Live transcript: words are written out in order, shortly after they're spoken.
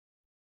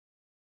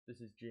This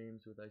is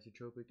James with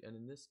Isotropic, and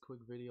in this quick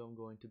video I'm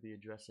going to be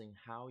addressing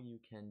how you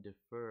can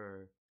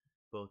defer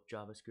both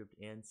JavaScript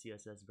and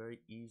CSS very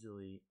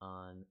easily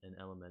on an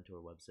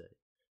Elementor website.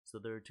 So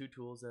there are two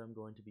tools that I'm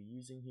going to be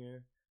using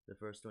here. The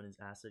first one is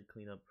Asset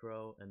Cleanup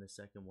Pro, and the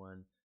second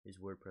one is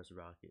WordPress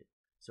Rocket.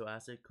 So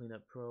Asset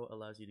Cleanup Pro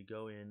allows you to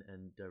go in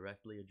and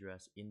directly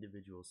address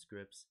individual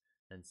scripts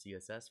and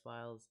CSS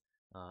files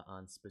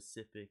on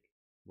specific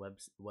web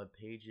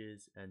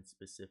pages and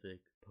specific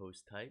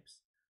post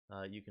types.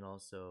 You can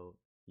also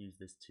use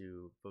this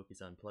to focus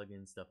on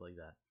plugins, stuff like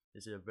that.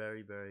 This is a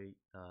very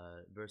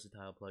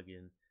versatile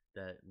plugin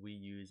that we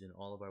use in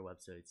all of our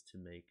websites to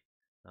make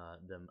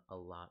them a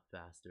lot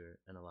faster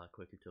and a lot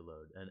quicker to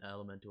load. And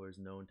Elementor is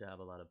known to have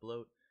a lot of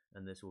bloat,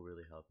 and this will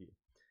really help you.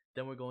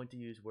 Then we're going to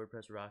use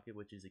WordPress Rocket,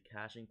 which is a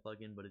caching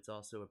plugin, but it's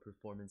also a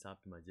performance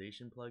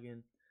optimization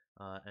plugin,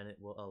 and it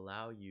will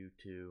allow you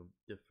to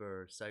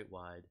defer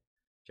site-wide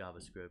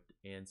JavaScript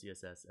and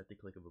CSS at the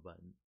click of a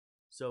button.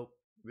 So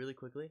really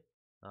quickly,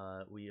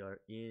 we are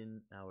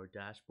in our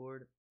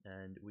dashboard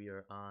and we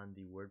are on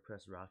the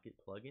WordPress Rocket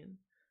plugin,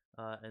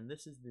 and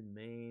this is the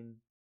main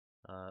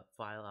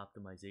file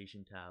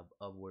optimization tab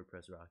of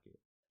WordPress Rocket.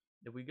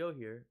 If we go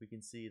here, we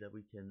can see that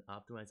we can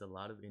optimize a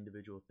lot of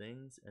individual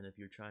things, and if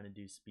you're trying to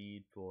do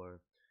speed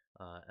for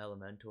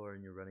Elementor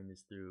and you're running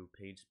this through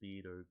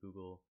PageSpeed or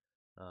Google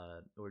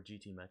or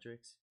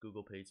GTmetrix,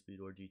 Google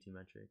PageSpeed or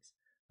GTmetrix,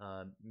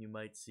 you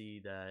might see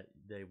that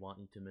they want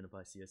you to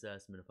minify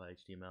CSS, minify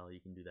HTML. You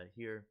can do that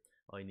here.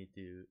 All you need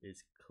to do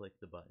is click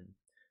the button.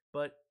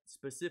 But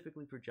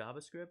specifically for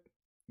JavaScript,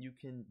 you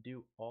can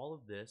do all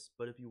of this,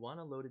 but if you want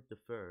to load it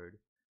deferred,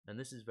 and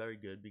this is very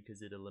good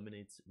because it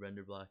eliminates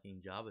render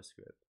blocking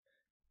JavaScript,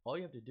 all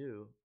you have to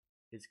do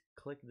is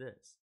click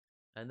this.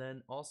 And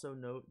then also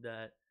note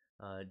that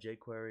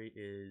jQuery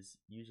is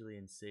usually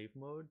in safe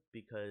mode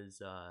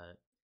because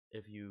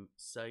if you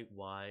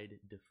site-wide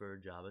defer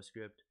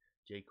JavaScript,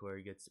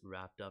 jQuery gets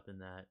wrapped up in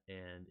that,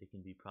 and it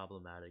can be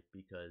problematic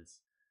because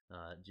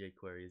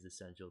jQuery is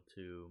essential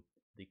to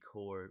the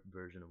core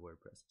version of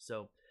WordPress.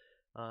 So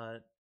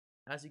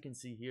as you can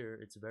see here,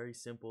 it's very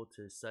simple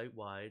to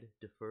site-wide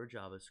defer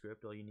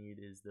JavaScript. All you need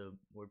is the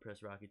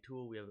WordPress Rocket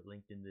tool. We have it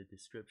linked in the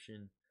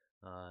description.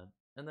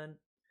 And then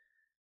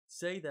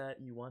say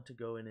that you want to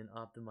go in and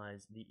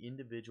optimize the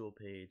individual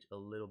page a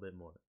little bit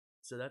more.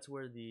 So that's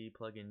where the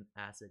plugin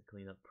Asset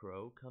Cleanup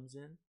Pro comes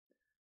in.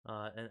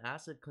 And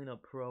Asset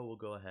Cleanup Pro will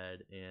go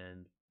ahead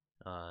and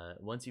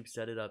once you've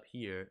set it up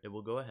here, it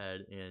will go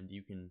ahead and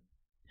you can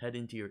head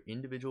into your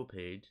individual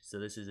page. So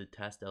this is a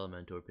test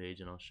Elementor page,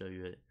 and I'll show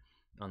you it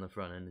on the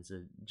front end. It's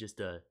just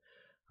a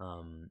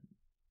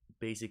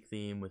basic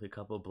theme with a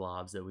couple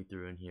blobs that we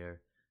threw in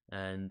here,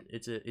 and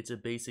it's a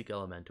basic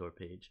Elementor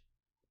page.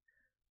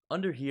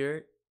 Under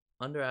here,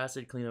 under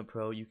Asset Cleanup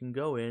Pro, you can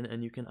go in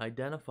and you can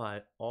identify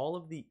all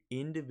of the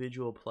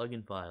individual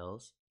plugin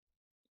files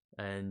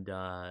and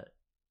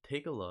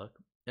take a look,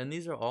 and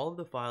these are all of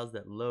the files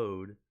that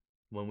load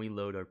when we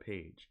load our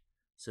page.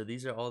 So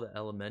these are all the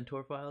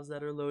Elementor files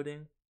that are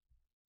loading,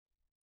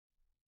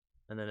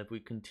 and then if we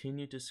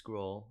continue to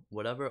scroll,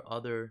 whatever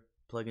other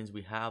plugins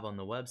we have on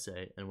the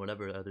website and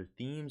whatever other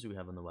themes we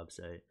have on the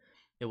website,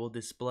 it will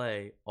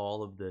display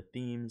all of the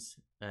themes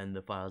and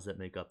the files that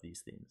make up these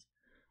themes.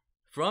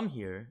 From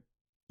here,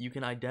 you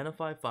can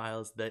identify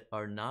files that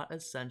are not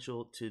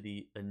essential to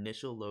the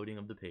initial loading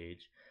of the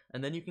page,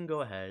 and then you can go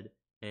ahead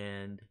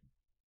and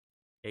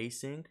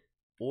async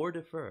or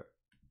defer.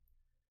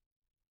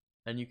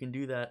 And you can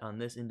do that on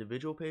this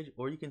individual page,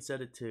 or you can set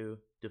it to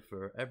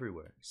defer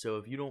everywhere. So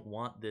if you don't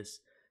want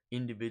this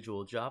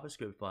individual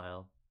JavaScript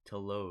file to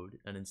load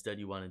and instead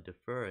you want to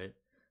defer it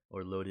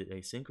or load it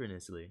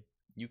asynchronously,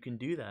 you can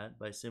do that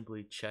by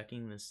simply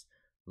checking this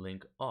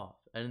link off.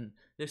 And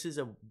this is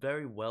a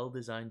very well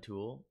designed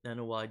tool, and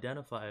it will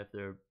identify if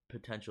there are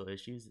potential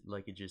issues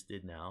like it just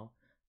did now,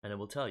 and it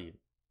will tell you.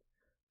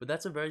 But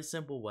that's a very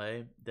simple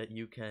way that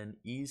you can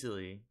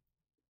easily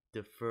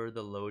defer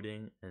the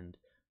loading and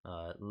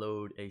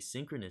load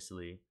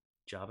asynchronously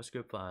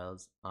JavaScript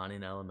files on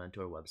an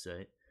Elementor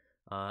website.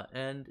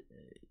 And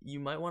you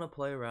might want to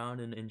play around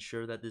and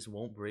ensure that this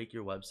won't break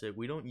your website.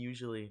 We don't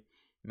usually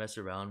mess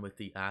around with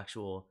the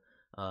actual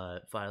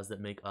files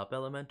that make up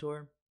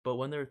Elementor, but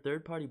when there are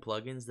third-party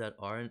plugins that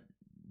aren't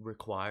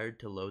required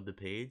to load the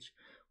page,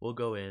 we'll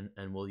go in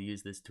and we'll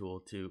use this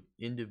tool to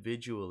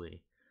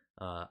individually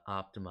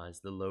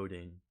optimize the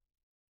loading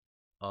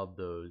of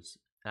those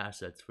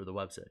assets for the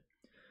website.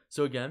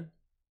 So again,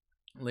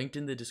 linked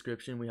in the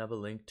description, we have a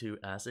link to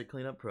Asset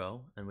Cleanup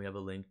Pro, and we have a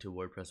link to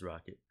WordPress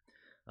Rocket.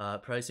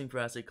 Pricing for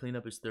Asset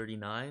Cleanup is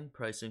 $39.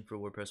 Pricing for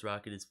WordPress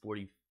Rocket is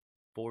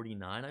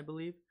 $49, I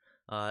believe.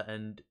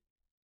 And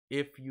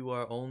if you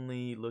are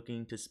only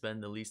looking to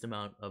spend the least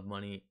amount of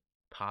money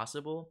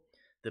possible,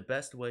 the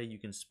best way you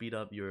can speed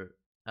up your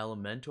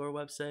Elementor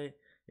website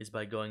is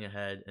by going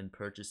ahead and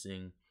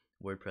purchasing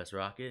WordPress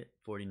Rocket,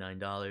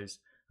 $49.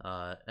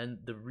 And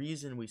the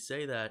reason we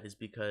say that is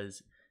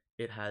because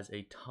it has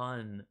a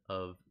ton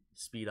of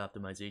speed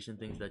optimization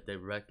things that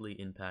directly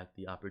impact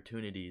the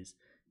opportunities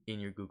in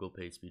your Google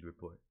PageSpeed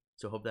report.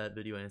 So hope that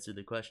video answered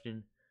the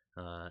question,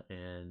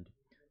 and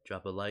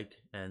drop a like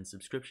and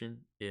subscription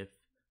if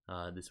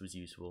this was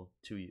useful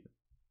to you.